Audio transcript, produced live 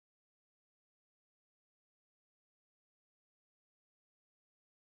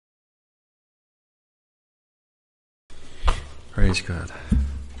Praise God.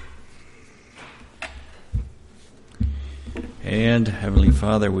 And Heavenly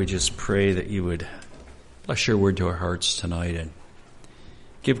Father, we just pray that you would bless your word to our hearts tonight and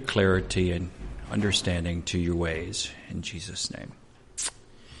give clarity and understanding to your ways. In Jesus' name.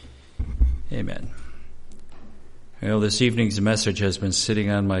 Amen. Well, this evening's message has been sitting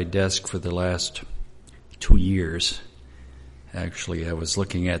on my desk for the last 2 years. Actually, I was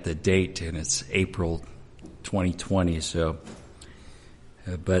looking at the date, and it's April 2020,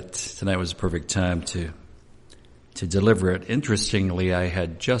 but tonight was a perfect time to deliver it. Interestingly, I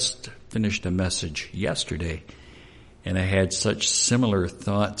had just finished a message yesterday, and I had such similar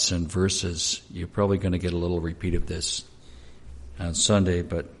thoughts and verses. You're probably going to get a little repeat of this on Sunday,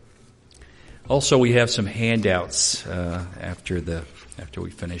 but also we have some handouts after we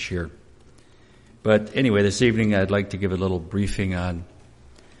finish here. But anyway, this evening I'd like to give a little briefing on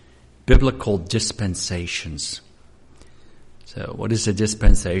biblical dispensations. So what is a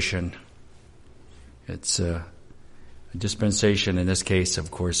dispensation? It's a dispensation in this case,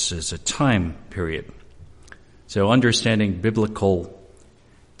 of course, is a time period. So understanding biblical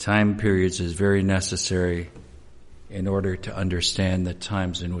time periods is very necessary in order to understand the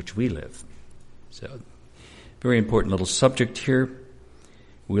times in which we live. So very important little subject here.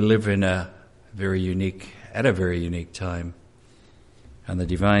 We live in at a very unique time on the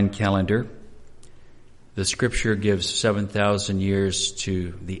divine calendar. The scripture gives 7,000 years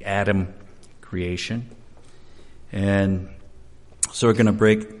to the Adam creation. And so we're going to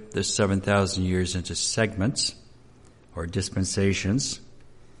break this 7,000 years into segments or dispensations.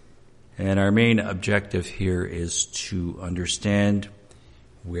 And our main objective here is to understand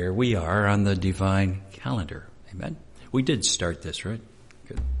where we are on the divine calendar. Amen? We did start this, right?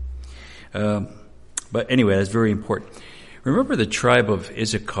 Good. But anyway, that's very important. Remember the tribe of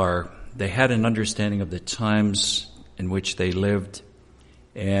Issachar, they had an understanding of the times in which they lived,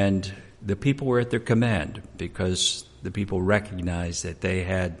 and the people were at their command because the people recognized that they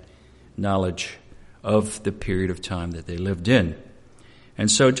had knowledge of the period of time that they lived in. And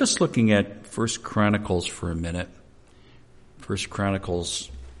so just looking at 1 Chronicles for a minute, 1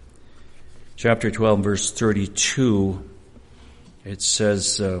 Chronicles chapter 12, verse 32, it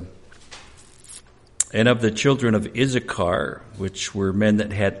says, and of the children of Issachar, which were men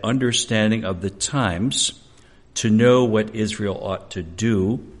that had understanding of the times, to know what Israel ought to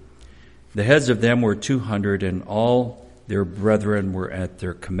do, the heads of them were 200, and all their brethren were at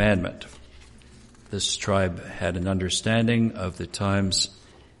their commandment. This tribe had an understanding of the times,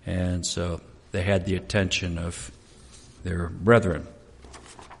 and so they had the attention of their brethren.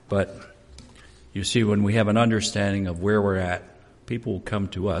 But you see, when we have an understanding of where we're at, people will come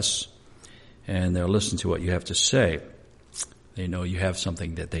to us and they'll listen to what you have to say. They know you have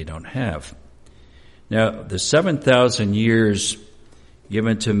something that they don't have. Now, the 7,000 years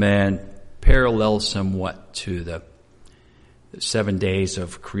given to man parallels somewhat to the 7 days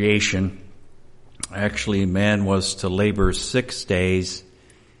of creation. Actually, man was to labor 6 days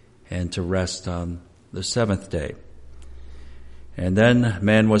and to rest on the seventh day. And then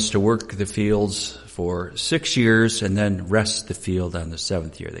man was to work the fields for 6 years and then rest the field on the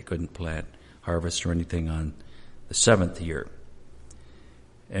seventh year. They couldn't plant, harvest, or anything on the seventh year.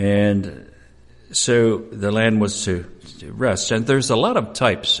 And so the land was to rest. And there's a lot of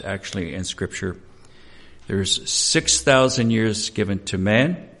types, actually, in Scripture. There's 6,000 years given to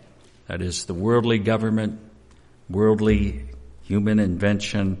man. That is the worldly government, worldly human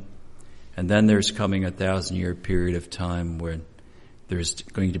invention. And then there's coming 1,000-year period of time when there's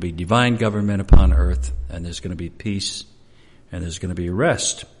going to be divine government upon earth, and there's going to be peace, and there's going to be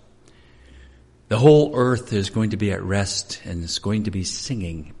rest. The whole earth is going to be at rest, and it's going to be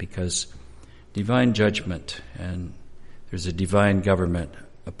singing because divine judgment, and there's a divine government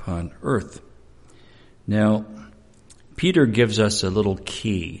upon earth. Now, Peter gives us a little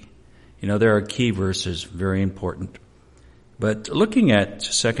key. You know, there are key verses, very important. But looking at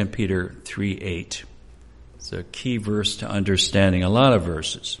 2 Peter 3:8, it's a key verse to understanding a lot of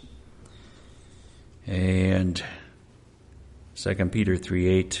verses. And 2 Peter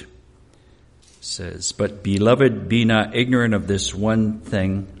 3:8 says, but beloved, be not ignorant of this one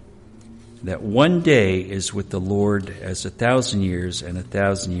thing, that one day is with the Lord as 1,000 years, and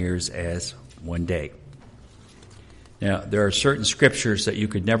 1,000 years as one day. Now, there are certain scriptures that you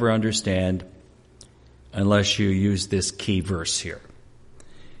could never understand unless you use this key verse here.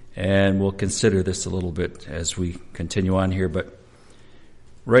 And we'll consider this a little bit as we continue on here. But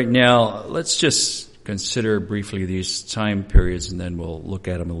right now, let's just consider briefly these time periods, and then we'll look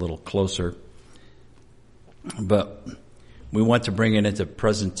at them a little closer. But we want to bring it into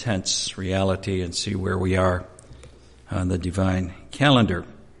present tense reality and see where we are on the divine calendar.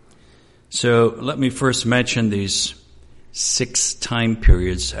 So let me first mention these 6 time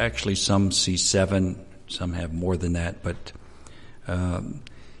periods. Actually, some see 7, some have more than that, but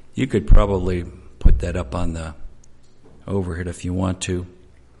you could probably put that up on the overhead if you want to.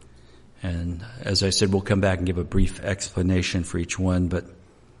 And as I said, we'll come back and give a brief explanation for each one. But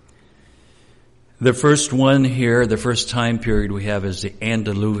the first one here, the first time period we have is the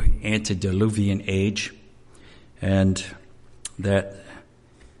antediluvian age. And that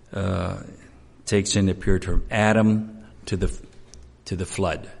takes in the period from Adam to the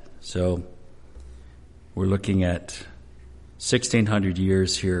flood. So we're looking at 1,600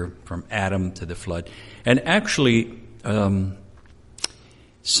 years here from Adam to the flood. And actually,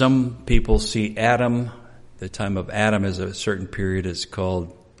 some people see Adam, the time of Adam, as a certain period is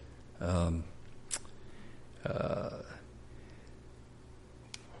called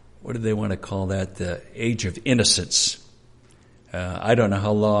what do they want to call that? The age of innocence. I don't know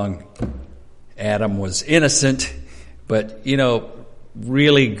how long Adam was innocent, but,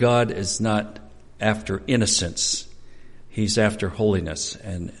 really God is not after innocence. He's after holiness.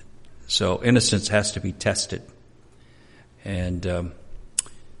 And so innocence has to be tested. And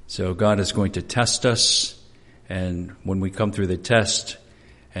so God is going to test us. And when we come through the test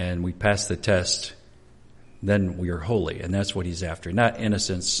and we pass the test, then we are holy. And that's what he's after. Not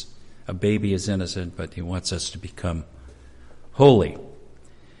innocence. A baby is innocent, but he wants us to become holy.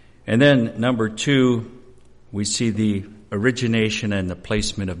 And then number 2, we see the origination and the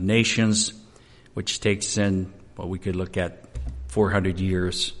placement of nations, which takes in what we could look at 400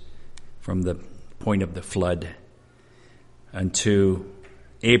 years from the point of the flood unto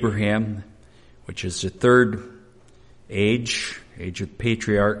Abraham, which is the third age of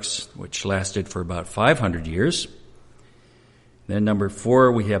patriarchs, which lasted for about 500 years. Then number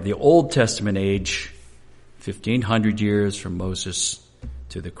 4, we have the Old Testament age, 1,500 years from Moses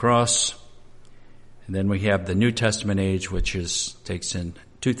to the cross. And then we have the New Testament age, which takes in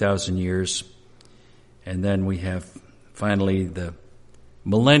 2,000 years. And then we have finally the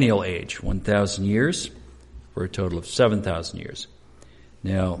millennial age, 1,000 years, for a total of 7,000 years.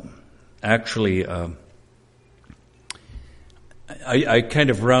 Now, actually, I kind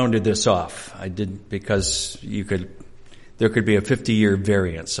of rounded this off. I did because there could be a 50-year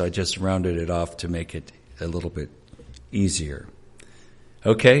variance, so I just rounded it off to make it a little bit easier.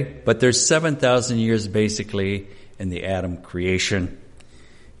 Okay, but there's 7,000 years basically in the Adam creation,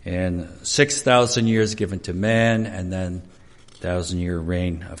 and 6,000 years given to man, and then 1,000-year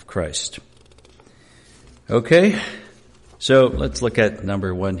reign of Christ. Okay, so let's look at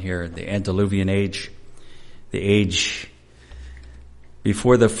number 1 here, the antediluvian age, the age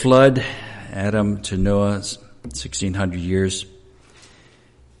before the flood, Adam to Noah, 1,600 years.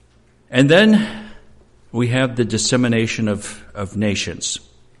 And then we have the dissemination of nations.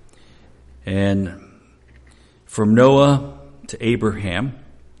 And from Noah to Abraham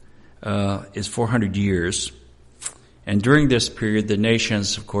is 400 years. And during this period, the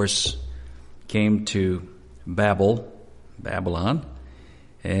nations, of course, came to Babylon,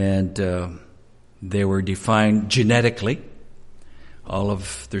 and they were defined genetically. All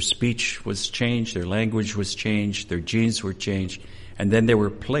of their speech was changed, their language was changed, their genes were changed, and then they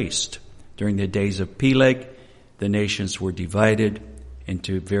were placed. During the days of Peleg, the nations were divided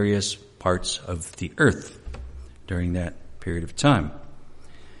into various parts of the earth during that period of time.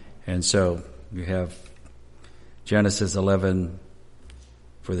 And so you have Genesis 11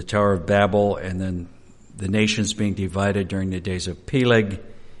 for the Tower of Babel, and then the nations being divided during the days of Peleg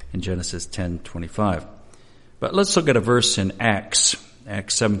in Genesis 10:25. But let's look at a verse in Acts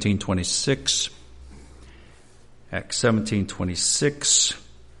 17:26. Acts 17:26.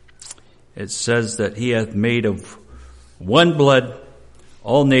 It says that he hath made of one blood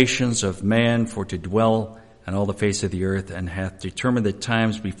all nations of man for to dwell on all the face of the earth, and hath determined the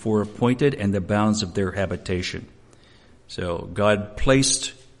times before appointed and the bounds of their habitation. So God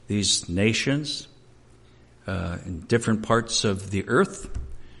placed these nations in different parts of the earth.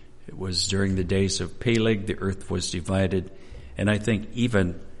 It was during the days of Peleg, the earth was divided, and I think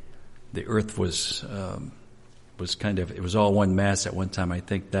even the earth was it was all one mass at one time. I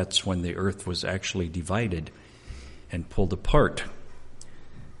think that's when the earth was actually divided and pulled apart.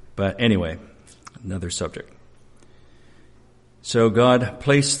 But anyway, another subject. So God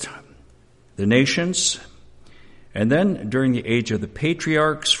placed the nations, and then during the age of the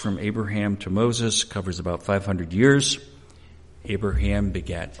patriarchs, from Abraham to Moses, covers about 500 years. Abraham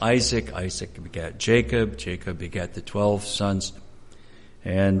begat Isaac, Isaac begat Jacob, Jacob begat the 12 sons,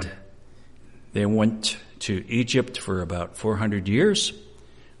 and they went to Egypt for about 400 years.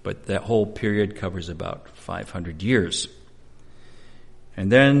 but that whole period covers about 500 years.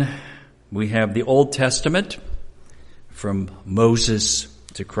 And then we have the Old Testament from Moses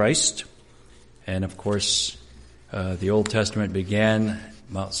to Christ. And of course, the Old Testament began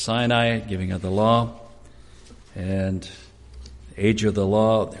Mount Sinai, giving of the law. And the age of the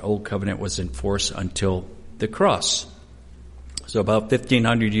law, the Old Covenant was in force until the cross. So about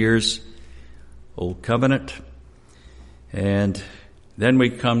 1,500 years, Old Covenant. And then we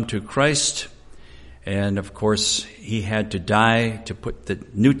come to Christ. And of course, he had to die to put the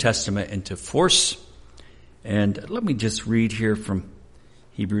New Testament into force. And let me just read here from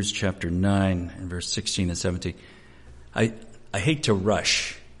Hebrews chapter 9 and verse 16 and 17. I hate to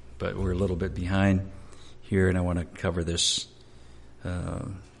rush, but we're a little bit behind here, and I want to cover this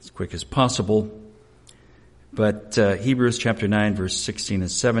as quick as possible. But Hebrews chapter 9, verse 16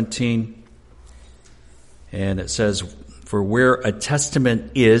 and 17, and it says, "For where a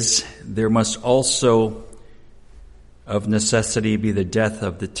testament is, there must also of necessity be the death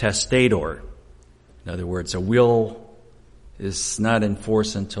of the testator." In other words, a will is not in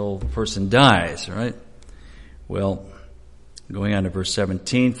force until the person dies, right? Well, going on to verse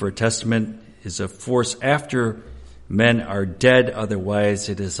 17, "For a testament is of force after men are dead, otherwise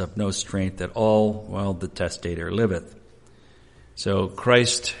it is of no strength at all while the testator liveth." So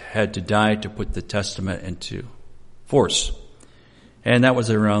Christ had to die to put the testament into force. And that was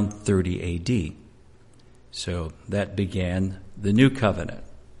around 30 AD. So that began the new covenant.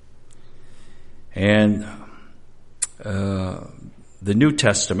 And the New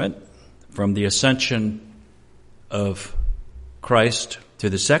Testament, from the ascension of Christ to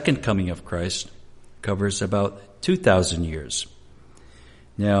the second coming of Christ, covers about 2,000 years.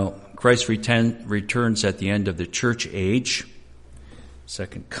 Now, Christ returns at the end of the church age,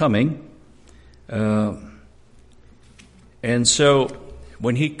 second coming. And so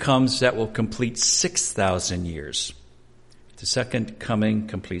when he comes, that will complete 6,000 years. The second coming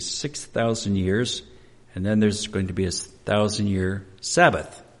completes 6,000 years, and then there's going to be a 1,000-year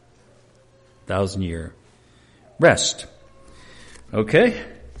Sabbath, 1,000-year rest. Okay?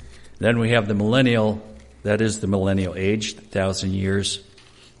 Then we have the millennial, that is the millennial age, 1,000 years,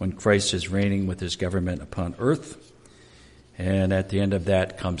 when Christ is reigning with his government upon earth. And at the end of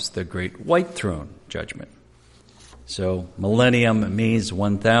that comes the great white throne judgment. So millennium means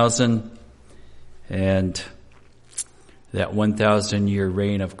 1,000, and that 1,000-year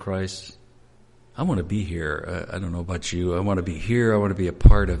reign of Christ, I want to be here. I don't know about you. I want to be here. I want to be a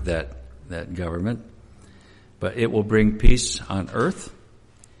part of that government. But it will bring peace on earth.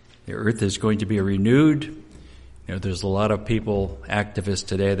 The earth is going to be renewed. You know, there's a lot of people, activists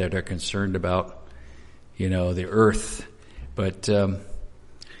today, that are concerned about, the earth. But, during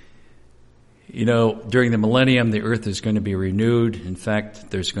the millennium, the earth is going to be renewed. In fact,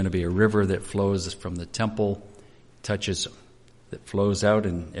 there's going to be a river that flows from the temple, that flows out,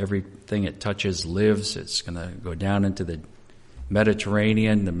 and everything it touches lives. It's going to go down into the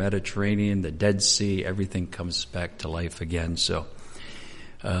Mediterranean, the Dead Sea, everything comes back to life again. So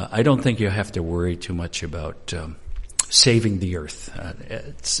I don't think you have to worry too much about saving the earth.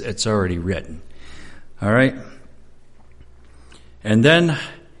 It's already written. All right? And then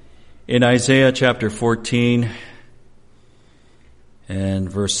in Isaiah chapter 14 and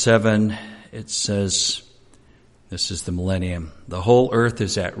verse 7, it says, this is the millennium, "The whole earth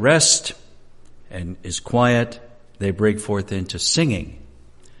is at rest and is quiet. They break forth into singing."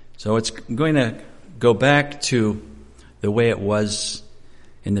 So it's going to go back to the way it was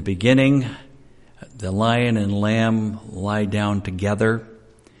in the beginning. The lion and lamb lie down together.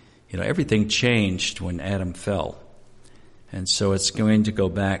 Everything changed when Adam fell. And so it's going to go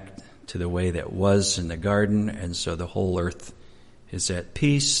back to the way that was in the garden. And so the whole earth is at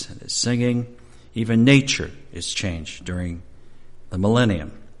peace and is singing. Even nature is changed during the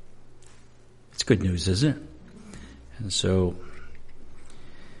millennium. It's good news, isn't it? And so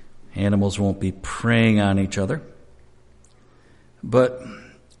animals won't be preying on each other. But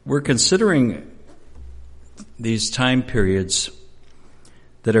we're considering these time periods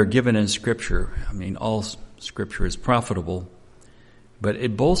that are given in Scripture. I mean, all Scripture is profitable, but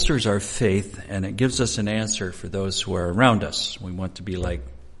it bolsters our faith and it gives us an answer for those who are around us. We want to be like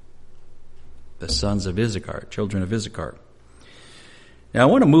the sons of Issachar, children of Issachar. Now I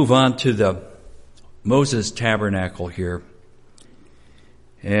want to move on to the Moses tabernacle here.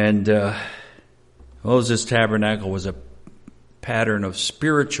 And Moses tabernacle was a pattern of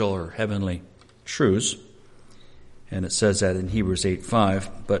spiritual or heavenly truths. And it says that in Hebrews 8:5.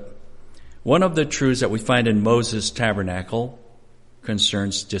 But one of the truths that we find in Moses tabernacle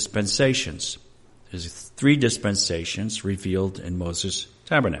concerns dispensations. There's 3 dispensations revealed in Moses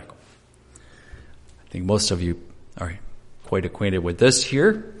tabernacle. I think most of you are quite acquainted with this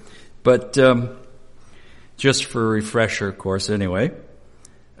here, but just for a refresher course anyway,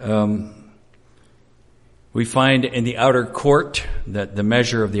 we find in the outer court that the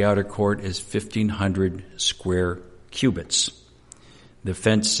measure of the outer court is 1,500 square cubits. The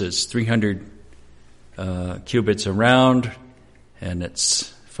fence is 300 cubits around, and it's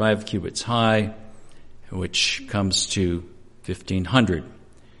 5 cubits high, which comes to 1,500.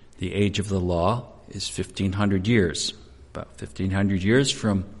 The age of the law is 1,500 years, about 1,500 years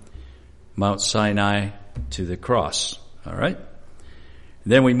from Mount Sinai to the cross. All right?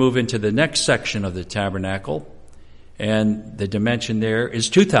 Then we move into the next section of the tabernacle, and the dimension there is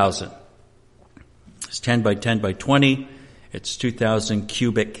 2,000. It's 10 by 10 by 20. It's 2,000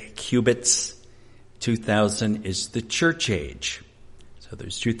 cubic cubits. 2,000 is the church age. So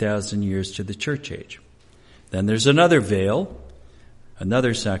there's 2,000 years to the church age. Then there's another veil,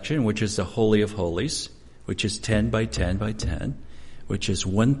 another section, which is the Holy of Holies, which is 10 by 10 by 10, which is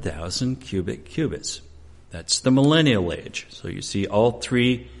 1,000 cubic cubits. That's the millennial age. So you see all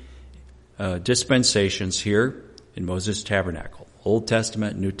three dispensations here in Moses' tabernacle. Old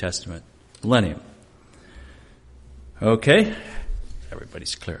Testament, New Testament, millennium. Okay?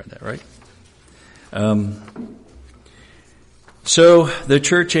 Everybody's clear on that, right? So the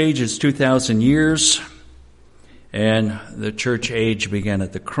church age is 2,000 years, and the church age began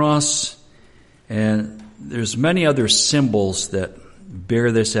at the cross, and there's many other symbols that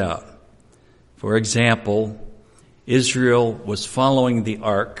bear this out. For example, Israel was following the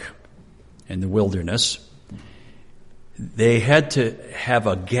ark in the wilderness. They had to have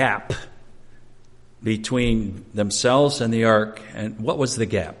a gap between themselves and the ark. And what was the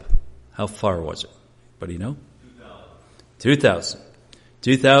gap? How far was it? Anybody know? 2,000.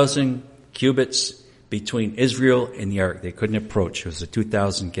 2,000 cubits between Israel and the ark. They couldn't approach. It was a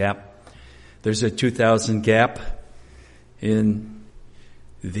 2,000 gap. There's a 2,000 gap in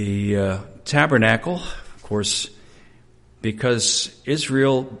the tabernacle, of course, because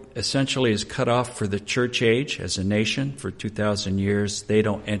Israel essentially is cut off for the church age as a nation for 2,000 years. They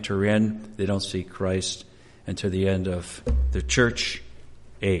don't enter in, they don't see Christ until the end of the church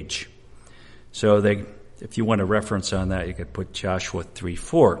age. So if you want a reference on that, you could put Joshua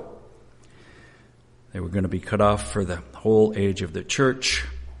 3:4. They were going to be cut off for the whole age of the church.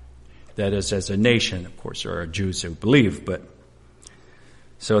 That is, as a nation. Of course, there are Jews who believe, but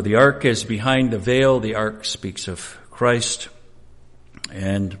so the ark is behind the veil. The ark speaks of Christ.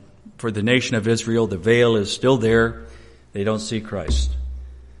 And for the nation of Israel, the veil is still there. They don't see Christ.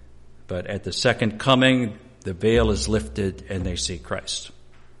 But at the second coming, the veil is lifted and they see Christ.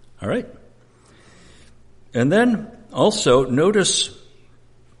 All right? And then also notice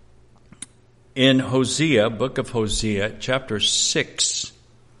in Hosea, book of Hosea, chapter 6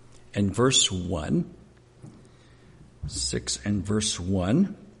 and verse 1, 6 and verse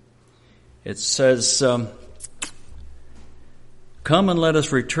 1, it says, Come and let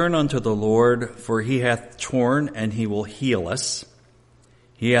us return unto the Lord, for he hath torn and he will heal us.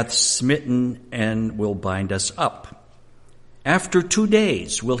 He hath smitten and will bind us up. After 2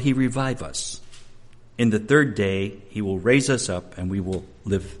 days will he revive us. In the third day he will raise us up and we will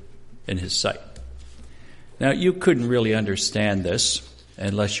live in his sight. Now you couldn't really understand this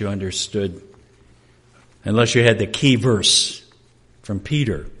unless you had the key verse from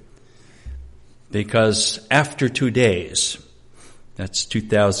Peter. Because after 2 days, that's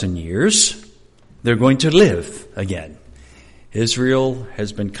 2,000 years, they're going to live again. Israel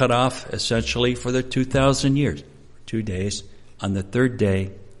has been cut off essentially for the 2,000 years. 2 days. On the third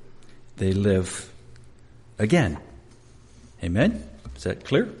day, they live again. Amen? Is that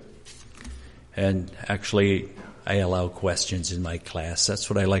clear? And actually, I allow questions in my class. That's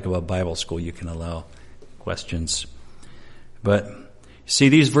what I like about Bible school. You can allow questions. But see,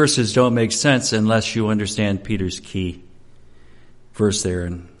 these verses don't make sense unless you understand Peter's key verse there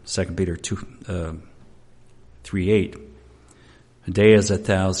in 2 Peter 3:8. A day is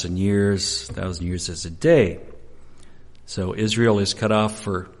 1,000 years. 1,000 years is a day. So Israel is cut off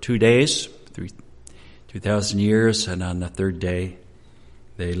for 2 days, 2,000 years, and on the third day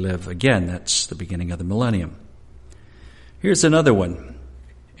they live again. That's the beginning of the millennium. Here's another one.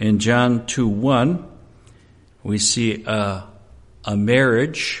 In John 2:1, we see a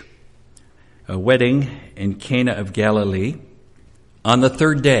marriage, a wedding in Cana of Galilee on the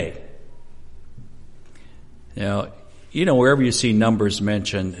third day. Now, wherever you see numbers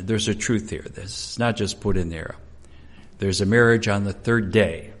mentioned, there's a truth here. This is not just put in there. There's a marriage on the third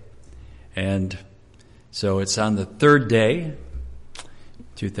day. And so it's on the third day,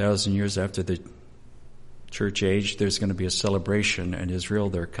 2,000 years after the church age, there's going to be a celebration in Israel.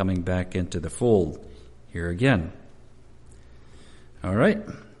 They're coming back into the fold here again. All right.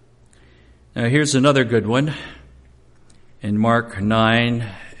 Now here's another good one. In Mark 9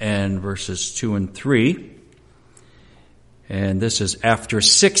 and verses 2 and 3. And this is after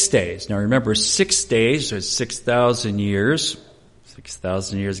 6 days. Now remember, 6 days is 6,000 years.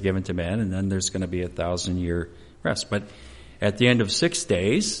 6,000 years given to man, and then there's going to be 1,000-year rest. But at the end of 6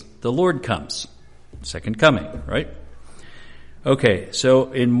 days, the Lord comes. Second coming, right? Okay,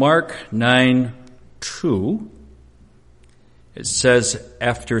 so in Mark 9:2, it says,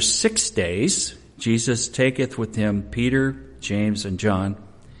 after 6 days, Jesus taketh with him Peter, James, and John,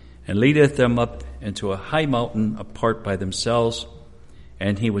 and leadeth them up into a high mountain apart by themselves,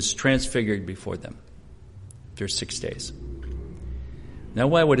 and he was transfigured before them after 6 days. Now,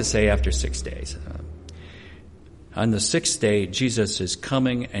 why would it say after 6 days? On the 6th day, Jesus is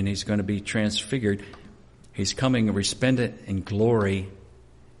coming, and he's going to be transfigured. He's coming resplendent in glory,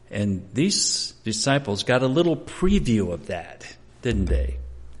 and these disciples got a little preview of that, didn't they?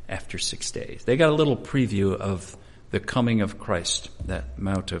 After 6 days. They got a little preview of the coming of Christ, that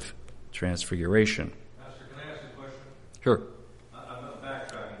Mount of Transfiguration. Pastor, can I ask a question? Sure. I'm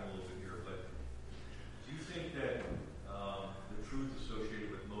backtracking a little bit here, but do you think that the truth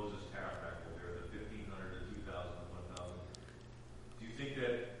associated with Moses' tabernacle there, the 1,500, the 2,000, the 1,000, do you think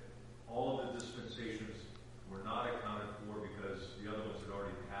that all of the dispensations were not accounted for because the other ones had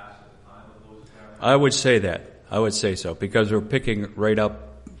already passed at the time of Moses' tabernacle? I would say that. I would say so, because we're picking right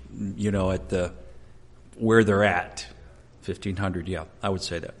up, at the where they're at. 1,500, yeah, I would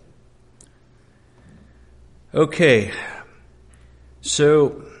say that. Okay,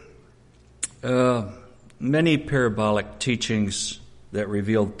 so many parabolic teachings that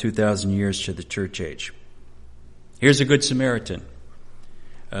revealed 2,000 years to the church age. Here's a good Samaritan.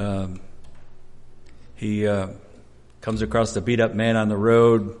 He comes across the beat-up man on the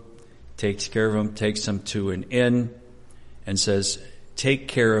road, takes care of him, takes him to an inn, and says, take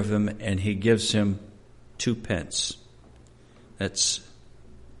care of him, and he gives him 2 pence. That's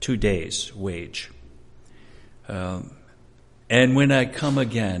 2 days' wage. And when I come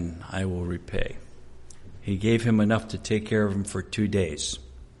again, I will repay. He gave him enough to take care of him for 2 days.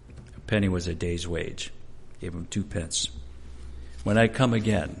 A penny was a day's wage. Gave him 2 pence. When I come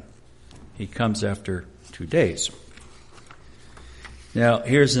again, he comes after 2 days. Now,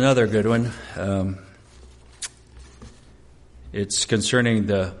 here's another good one. It's concerning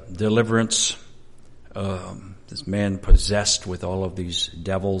the deliverance. This man possessed with all of these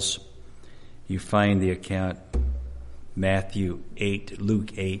devils. You find the account Matthew 8,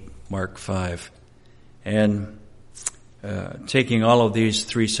 Luke 8, Mark 5. And taking all of these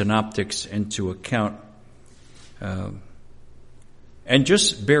 3 synoptics into account, and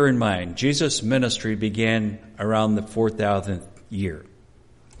just bear in mind, Jesus' ministry began around the 4,000th year.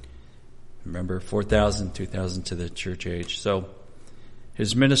 Remember, 4,000, 2,000 to the church age. So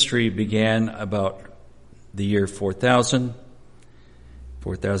his ministry began about the year 4,000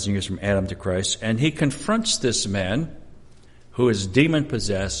 years from Adam to Christ. And he confronts this man who is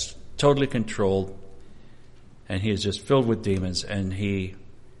demon-possessed, totally controlled, and he is just filled with demons. And he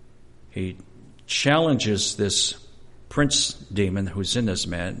challenges this prince demon who's in this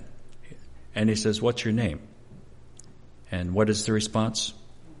man, and he says, what's your name? And what is the response?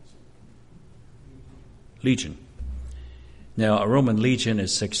 Legion. Now, a Roman legion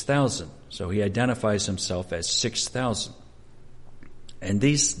is 6,000, so he identifies himself as 6,000. And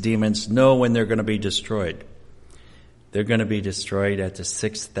these demons know when they're going to be destroyed. They're going to be destroyed at the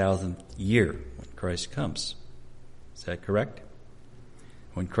 6,000th year when Christ comes. Is that correct?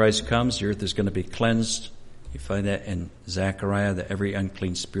 When Christ comes, the earth is going to be cleansed. You find that in Zechariah, that every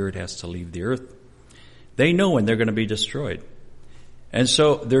unclean spirit has to leave the earth. They know when they're going to be destroyed. And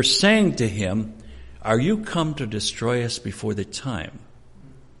so they're saying to him, are you come to destroy us before the time?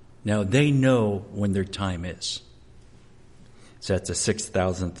 Now they know when their time is. So that's the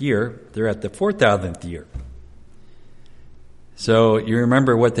 6,000th year. They're at the 4,000th year. So you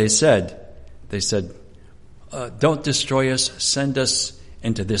remember what they said. They said, don't destroy us, send us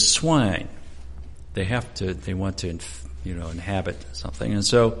into this swine. They want to, inhabit something. And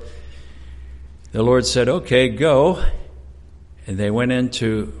so the Lord said, okay, go. And they went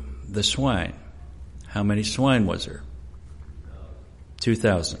into the swine. How many swine was there?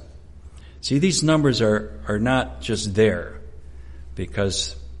 2,000. See, these numbers are not just there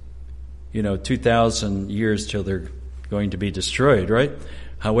because, 2,000 years till they're going to be destroyed, right?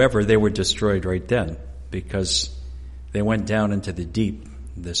 However, they were destroyed right then because they went down into the deep.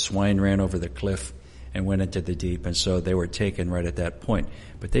 The swine ran over the cliff and went into the deep, and so they were taken right at that point.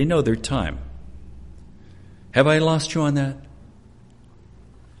 But they know their time. Have I lost you on that?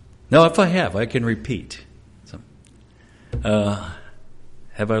 No, if I have, I can repeat. So,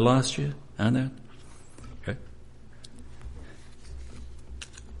 have I lost you on that? Okay.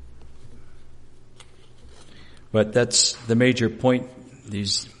 But that's the major point.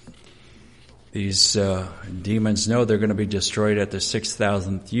 These demons know they're going to be destroyed at the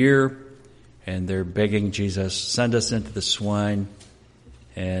 6,000th year, and they're begging Jesus, send us into the swine.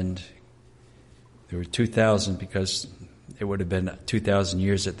 And there were 2,000 because it would have been 2,000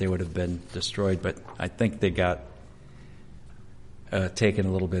 years that they would have been destroyed. But I think they got taken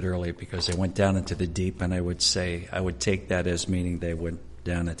a little bit early because they went down into the deep, and I would take that as meaning they went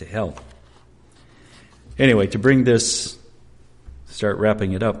down into hell. Anyway, to bring this, start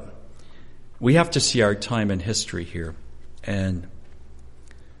wrapping it up, we have to see our time in history here. And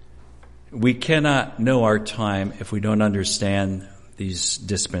we cannot know our time if we don't understand these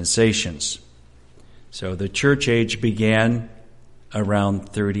dispensations. So the church age began around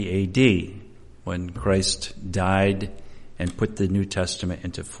 30 AD when Christ died and put the New Testament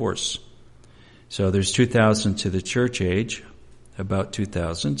into force. So there's 2,000 to the church age, about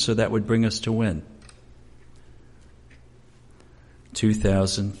 2,000. So that would bring us to when?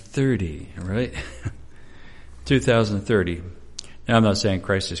 2030, right? 2030. Now, I'm not saying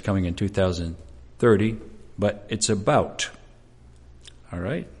Christ is coming in 2030, but it's about. All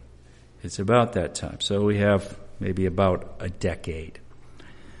right? It's about that time. So we have maybe about a decade.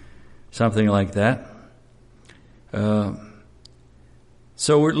 Something like that. So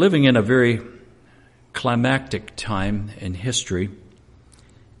we're living in a very climactic time in history.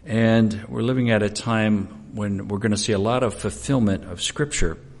 And we're living at a time when we're going to see a lot of fulfillment of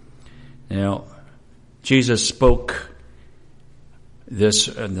Scripture. Now, Jesus spoke this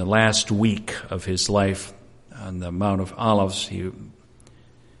in the last week of his life on the Mount of Olives.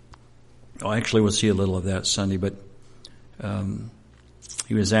 Actually, we'll see a little of that Sunday, but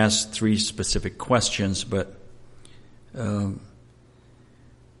he was asked 3 specific questions. But when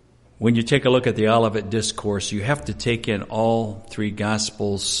you take a look at the Olivet Discourse, you have to take in all 3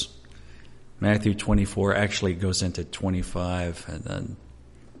 Gospels. Matthew 24 actually goes into 25, and then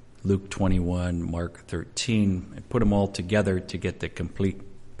Luke 21, Mark 13, and put them all together to get the complete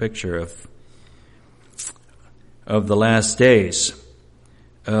picture of the last days.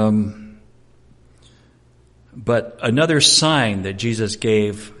 But another sign that Jesus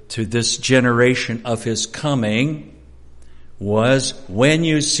gave to this generation of his coming was when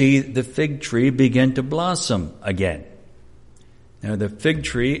you see the fig tree begin to blossom again. Now, the fig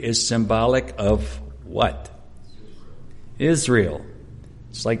tree is symbolic of what? Israel.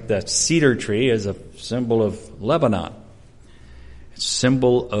 It's like the cedar tree is a symbol of Lebanon. It's a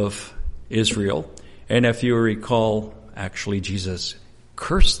symbol of Israel. And if you recall, actually Jesus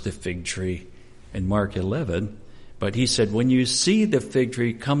cursed the fig tree in Mark 11. But he said, when you see the fig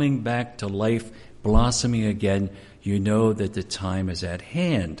tree coming back to life, blossoming again, you know that the time is at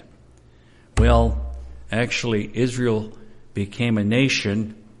hand. Well, actually, Israel became a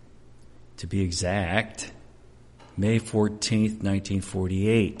nation, to be exact, May 14th,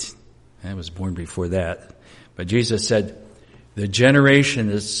 1948. I was born before that. But Jesus said, this generation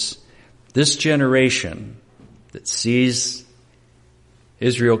that sees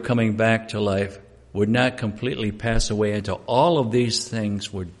Israel coming back to life would not completely pass away until all of these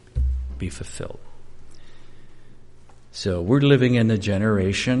things would be fulfilled. So we're living in a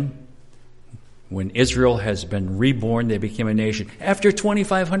generation when Israel has been reborn. They became a nation after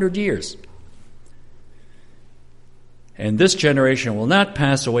 2,500 years. And this generation will not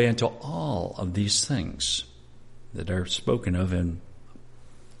pass away until all of these things that are spoken of in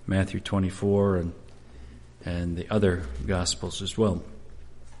Matthew 24 and the other Gospels as well.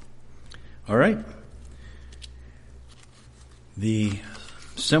 All right. The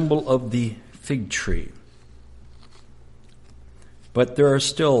symbol of the fig tree. But there are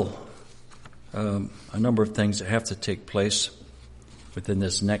still a number of things that have to take place within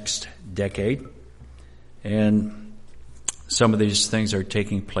this next decade. And some of these things are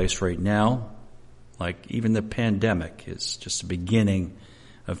taking place right now. Like even the pandemic is just the beginning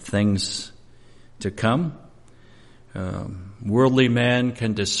of things to come. Worldly man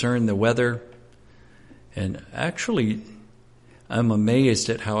can discern the weather. And actually, I'm amazed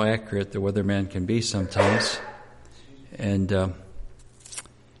at how accurate the weatherman can be sometimes. And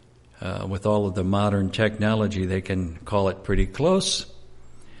with all of the modern technology, they can call it pretty close.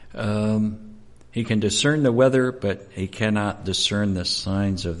 He can discern the weather, but he cannot discern the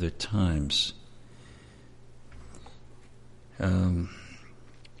signs of the times. And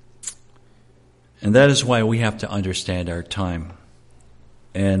that is why we have to understand our time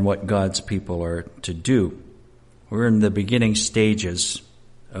and what God's people are to do we're in the beginning stages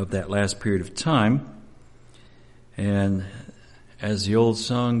of that last period of time. And as the old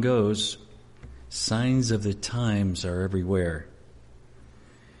song goes, signs of the times are everywhere.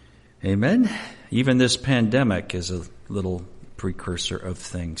 Amen? Even this pandemic is a little precursor of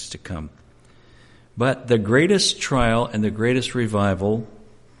things to come. But the greatest trial and the greatest revival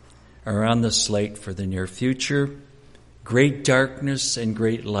are on the slate for the near future. Great darkness and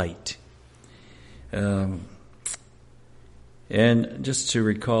great light. And just to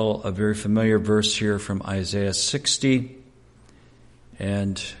recall a very familiar verse here from Isaiah 60.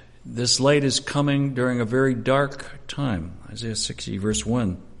 And this light is coming during a very dark time. Isaiah 60, verse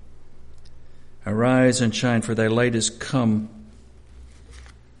 1. Arise and shine, for thy light is come,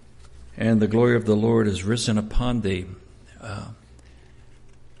 and the glory of the Lord is risen upon thee.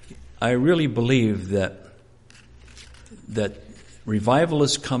 I really believe that revival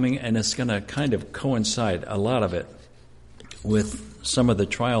is coming, and it's going to kind of coincide, a lot of it, with some of the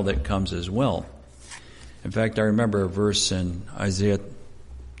trial that comes as well. In fact, I remember a verse in Isaiah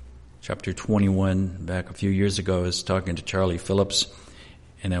chapter 21, back a few years ago. I was talking to Charlie Phillips,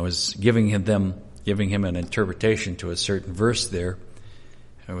 and I was giving him an interpretation to a certain verse there.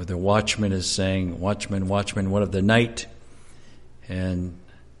 Where the watchman is saying, "Watchman, watchman, what of the night?" And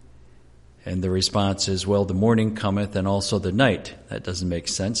the response is, "Well, the morning cometh, and also the night." That doesn't make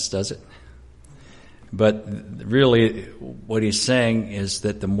sense, does it? But really, what he's saying is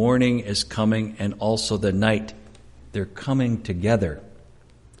that the morning is coming, and also the night. They're coming together.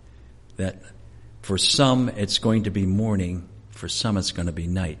 That for some, it's going to be morning. For some, it's going to be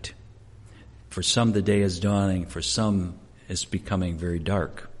night. For some, the day is dawning. For some, it's becoming very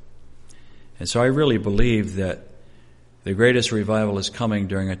dark. And so I really believe that the greatest revival is coming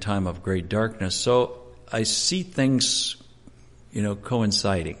during a time of great darkness. So I see things,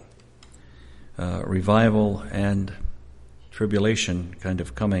 coinciding. Revival and tribulation kind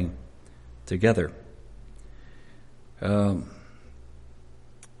of coming together. But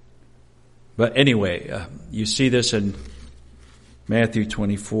anyway, you see this in Matthew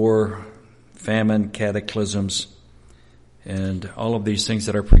 24, famine, cataclysms, and all of these things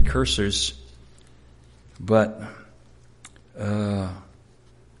that are precursors. But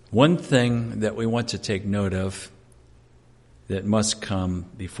one thing that we want to take note of that must come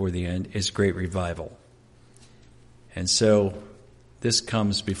before the end is great revival. And so this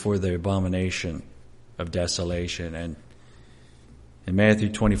comes before the abomination of desolation. And in Matthew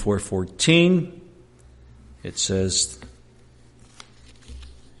 24:14, it says,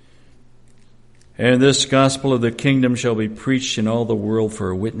 "And this gospel of the kingdom shall be preached in all the world for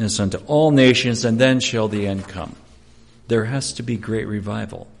a witness unto all nations, and then shall the end come." There has to be great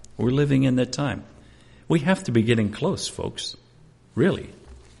revival. We're living in that time. We have to be getting close, folks. Really.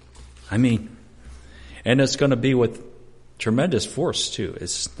 And it's going to be with tremendous force, too.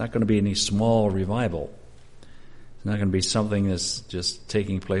 It's not going to be any small revival. It's not going to be something that's just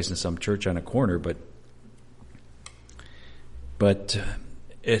taking place in some church on a corner, but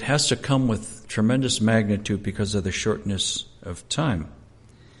it has to come with tremendous magnitude because of the shortness of time.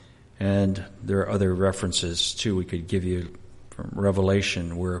 And there are other references, too, we could give you from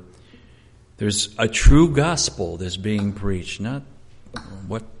Revelation where there's a true gospel that's being preached, not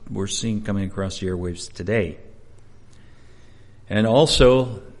what we're seeing coming across the airwaves today. And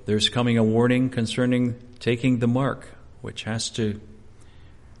also, there's coming a warning concerning taking the mark,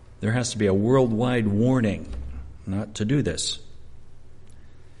 there has to be a worldwide warning not to do this.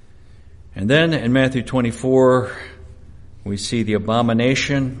 And then in Matthew 24, we see the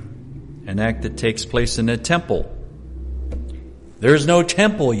abomination, an act that takes place in a temple. There's no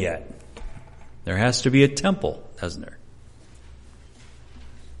temple yet. There has to be a temple, doesn't there?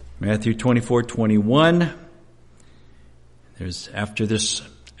 Matthew 24:21. After this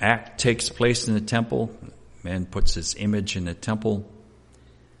act takes place in the temple, man puts his image in the temple.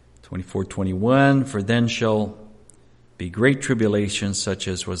 24:21. "For then shall be great tribulation, such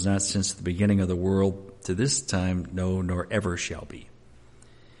as was not since the beginning of the world to this time, no, nor ever shall be.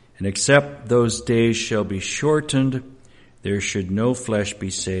 And except those days shall be shortened, there should no flesh be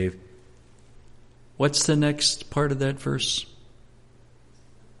saved." What's the next part of that verse?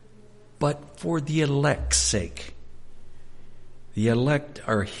 "But for the elect's sake." The elect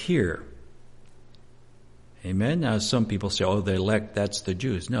are here. Amen? Now some people say, the elect, that's the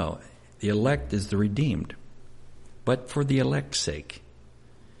Jews. No, the elect is the redeemed. But for the elect's sake.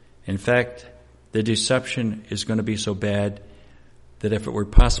 In fact, the deception is going to be so bad that if it were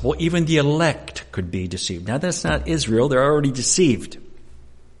possible, even the elect could be deceived. Now that's not Israel, they're already deceived.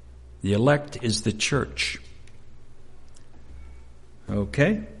 The elect is the church.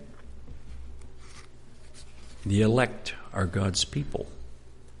 Okay? The elect are God's people.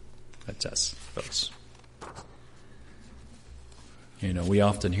 That's us, folks. We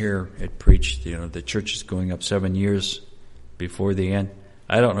often hear it preached, the church is going up 7 years before the end.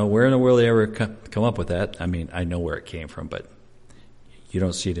 I don't know where in the world they ever come up with that. I mean, I know where it came from, but you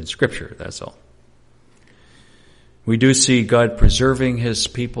don't see it in Scripture, that's all. We do see God preserving his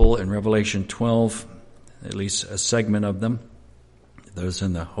people in Revelation 12, at least a segment of them, those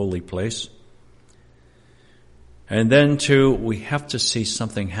in the holy place. And then, too, we have to see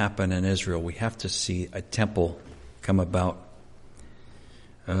something happen in Israel. We have to see a temple come about.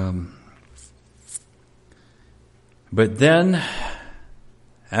 But then,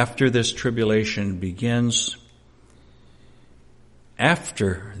 after this tribulation begins,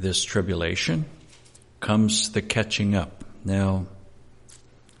 after this tribulation comes the catching up. Now,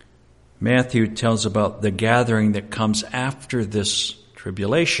 Matthew tells about the gathering that comes after this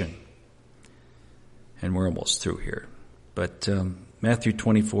tribulation. And we're almost through here. But Matthew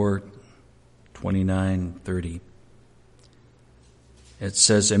 24, 29, 30. It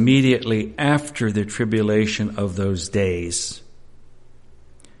says, immediately after the tribulation of those days,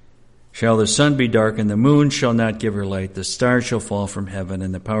 shall the sun be darkened, the moon shall not give her light, the stars shall fall from heaven,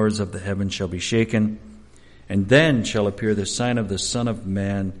 and the powers of the heavens shall be shaken. And then shall appear the sign of the Son of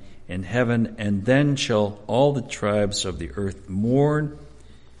Man in heaven, and then shall all the tribes of the earth mourn,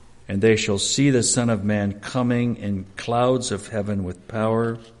 and they shall see the Son of Man coming in clouds of heaven with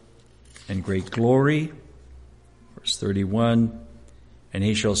power and great glory. Verse 31, and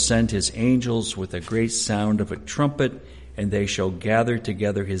he shall send his angels with a great sound of a trumpet, and they shall gather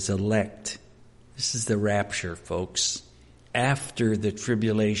together his elect. This is the rapture, folks, after the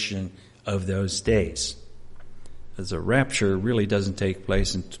tribulation of those days. As the rapture really doesn't take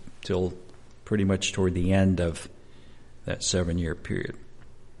place until pretty much toward the end of that 7-year period.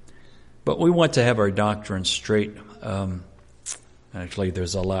 But we want to have our doctrine straight. Actually,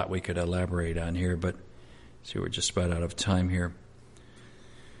 there's a lot we could elaborate on here, but see, we're just about out of time here.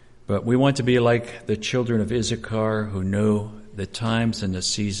 But we want to be like the children of Issachar who know the times and the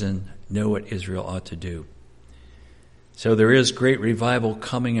season, know what Israel ought to do. So there is great revival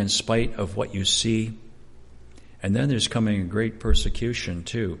coming in spite of what you see. And then there's coming a great persecution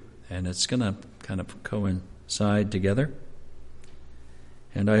too. And it's going to kind of coincide together.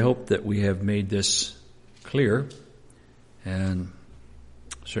 And I hope that we have made this clear. And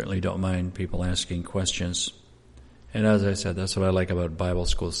certainly don't mind people asking questions. And as I said, that's what I like about Bible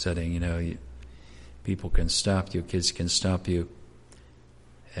school setting. People can stop you, kids can stop you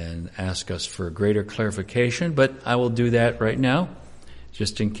and ask us for greater clarification. But I will do that right now,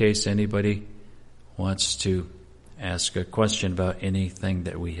 just in case anybody wants to ask a question about anything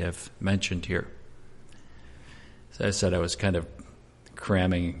that we have mentioned here. As I said, I was kind of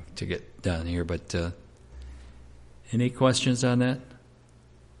cramming to get done here, but any questions on that?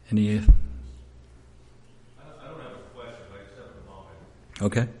 Any? I don't have a question, but I just have a comment.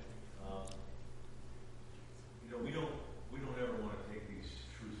 Okay. We don't ever want to take these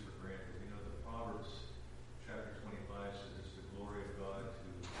truths for granted. The Proverbs chapter 25 says it's the glory of God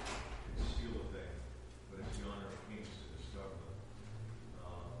to conceal a thing, but it's the honor of kings to discover them.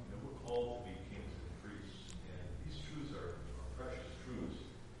 We're called to be kings and priests, and these truths are precious truths,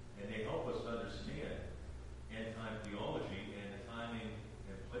 and they help us understand end-time theology and the timing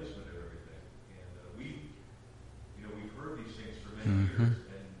and placement of everything. And we've heard these things for many years,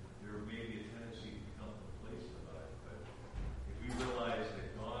 and there may be a tendency to become complacent about it. But if we realize that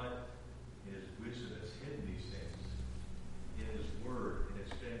God, in His wisdom, has hidden these things in His Word, and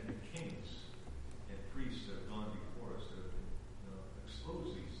it's been the kings and priests that have gone before us that have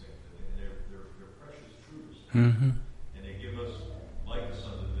exposed these things, and they're precious truths. Mm-hmm. And they give us, like the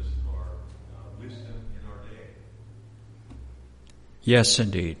sons of Issachar, wisdom in our day. Yes,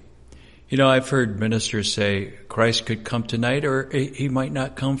 indeed. I've heard ministers say Christ could come tonight, or he might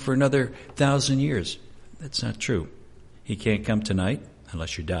not come for another 1,000 years. That's not true. He can't come tonight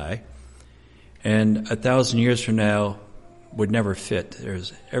unless you die. And 1,000 years from now would never fit.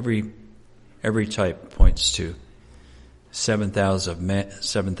 There's every type points to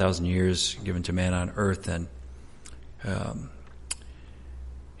 7,000 years given to man on earth. And,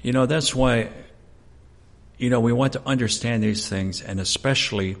 that's why, we want to understand these things, and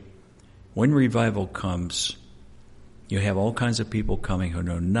especially when revival comes, you have all kinds of people coming who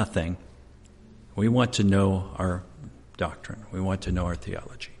know nothing. We want to know our doctrine. We want to know our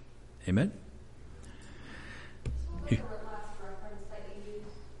theology. Amen? What was the last reference that you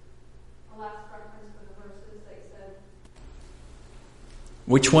used? The last reference for the verses that you said?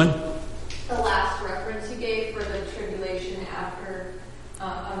 Which one? The last reference you gave for the tribulation after,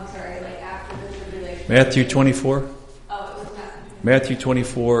 after the tribulation. Matthew 24? Oh, it was Matthew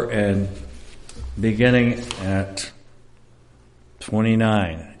 24 and beginning at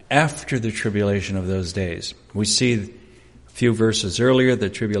 29. After the tribulation of those days. We see a few verses earlier, the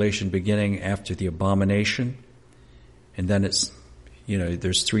tribulation beginning after the abomination. And then it's,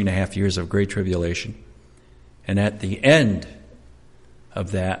 there's 3.5 years of great tribulation. And at the end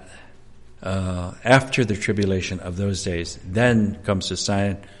of that, after the tribulation of those days, then comes the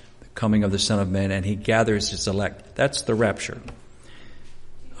sign, the coming of the Son of Man, and he gathers his elect. That's the rapture.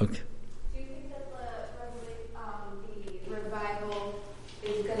 Okay. Do you think that the revival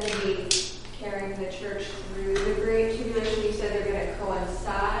is going to be carrying the church through the Great Tribulation? You said they're going to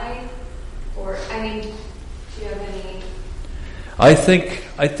coincide, or do you have any? I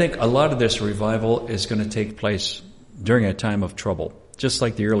think a lot of this revival is going to take place during a time of trouble, just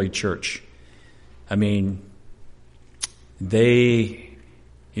like the early church.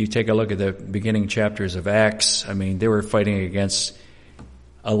 You take a look at the beginning chapters of Acts. They were fighting against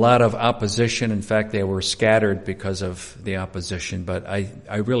a lot of opposition. In fact, they were scattered because of the opposition. But I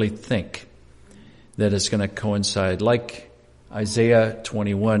really think that it's going to coincide. Like Isaiah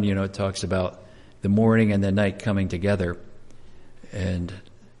 21, it talks about the morning and the night coming together. And,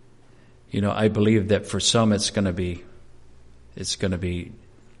 I believe that for some it's going to be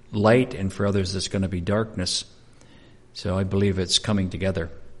light, and for others it's going to be darkness. So I believe it's coming together,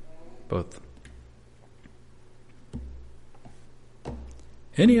 both.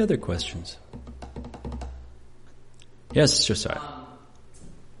 Any other questions? Yes, Josiah.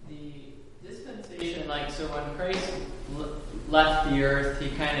 The dispensation, so when Christ left the earth, he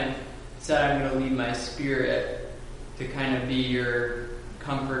kind of said, I'm going to leave my spirit to kind of be your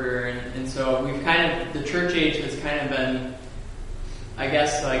comforter. And so the church age has kind of been, I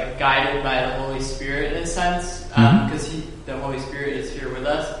guess, guided by the Holy Spirit in a sense, because the Holy Spirit is here with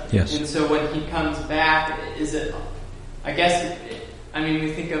us. Yes. And so when he comes back, we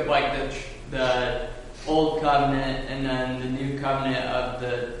think of the old covenant and then the new covenant of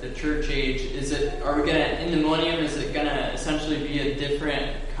the church age. Are we gonna, in the millennium, is it gonna essentially be a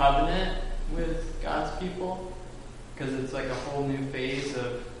different covenant with God's people? Because it's a whole new phase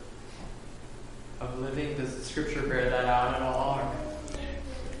of living. Does the scripture bear that out at all? Or?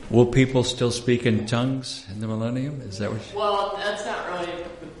 Will people still speak in tongues in the millennium? Is that what? Well, that's not really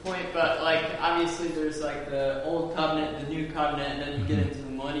the point. But obviously, there's the old covenant, the new covenant, and then you get into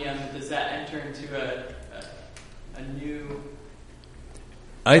the millennium. Does that enter into a new?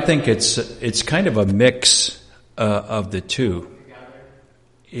 I think it's kind of a mix of the two. Together?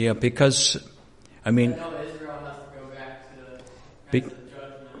 Yeah, because I know Israel has to go back to the judgment.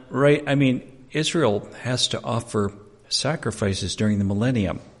 Right. Israel has to offer sacrifices during the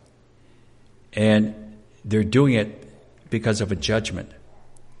millennium. And they're doing it because of a judgment.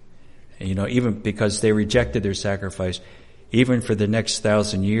 And, even because they rejected their sacrifice, even for the next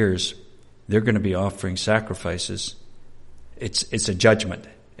 1,000 years, they're going to be offering sacrifices. It's a judgment.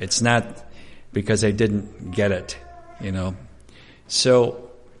 It's not because they didn't get it, So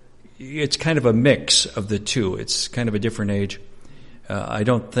it's kind of a mix of the two. It's kind of a different age. I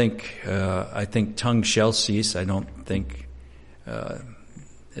think tongues shall cease. I don't think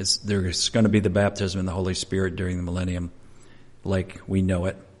there's going to be the baptism in the Holy Spirit during the millennium like we know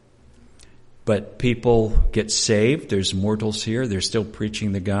it. But people get saved. There's mortals here. They're still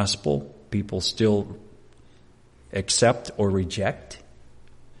preaching the gospel. People still accept or reject.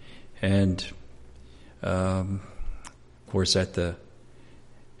 And, of course, at the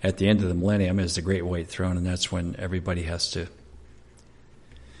end of the millennium is the great white throne, and that's when everybody has to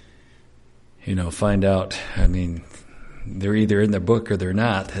find out. They're either in the book or they're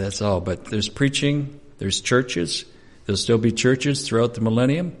not. That's all. But there's preaching. There's churches. There'll still be churches throughout the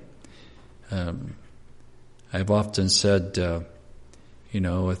millennium. I've often said,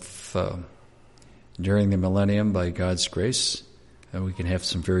 if during the millennium, by God's grace, we can have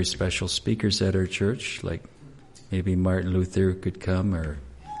some very special speakers at our church, like maybe Martin Luther could come, or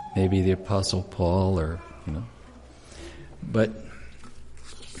maybe the Apostle Paul, or But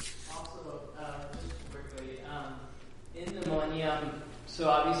millennium, so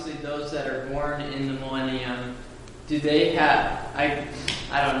obviously those that are born in the millennium, do they have, I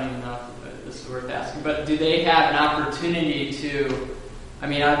don't even know if this is worth asking, but do they have an opportunity to,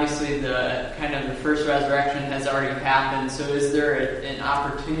 obviously the first resurrection has already happened, so is there an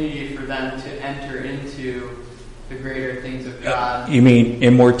opportunity for them to enter into the greater things of God? You mean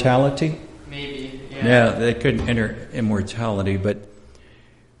immortality? Maybe, yeah. Yeah, they couldn't enter immortality, but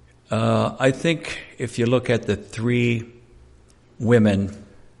I think if you look at the three women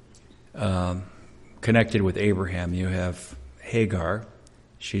connected with Abraham, you have Hagar,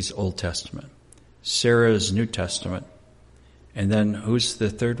 she's Old Testament. Sarah's New Testament. And then who's the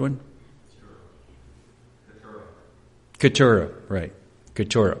third one? Keturah, right.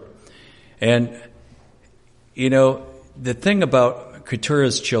 Keturah. And, the thing about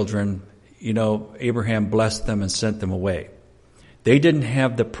Keturah's children, Abraham blessed them and sent them away. They didn't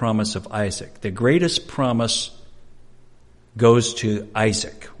have the promise of Isaac. The greatest promise goes to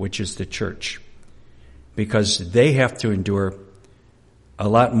Isaac, which is the church, because they have to endure a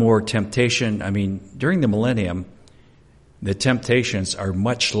lot more temptation. I mean, during the millennium, the temptations are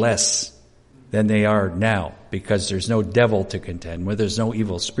much less than they are now, because there's no devil to contend with, there's no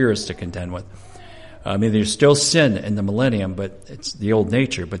evil spirits to contend with. I mean, there's still sin in the millennium, but it's the old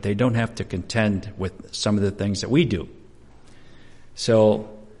nature, but they don't have to contend with some of the things that we do. So,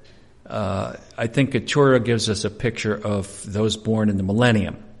 I think Keturah gives us a picture of those born in the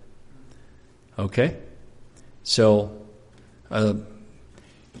millennium. Okay? So, they'll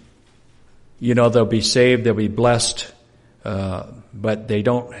be saved, they'll be blessed, but they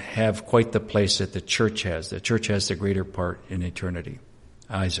don't have quite the place that the church has. The church has the greater part in eternity.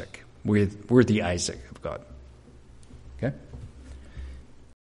 Isaac. We're the Isaac of God. Okay?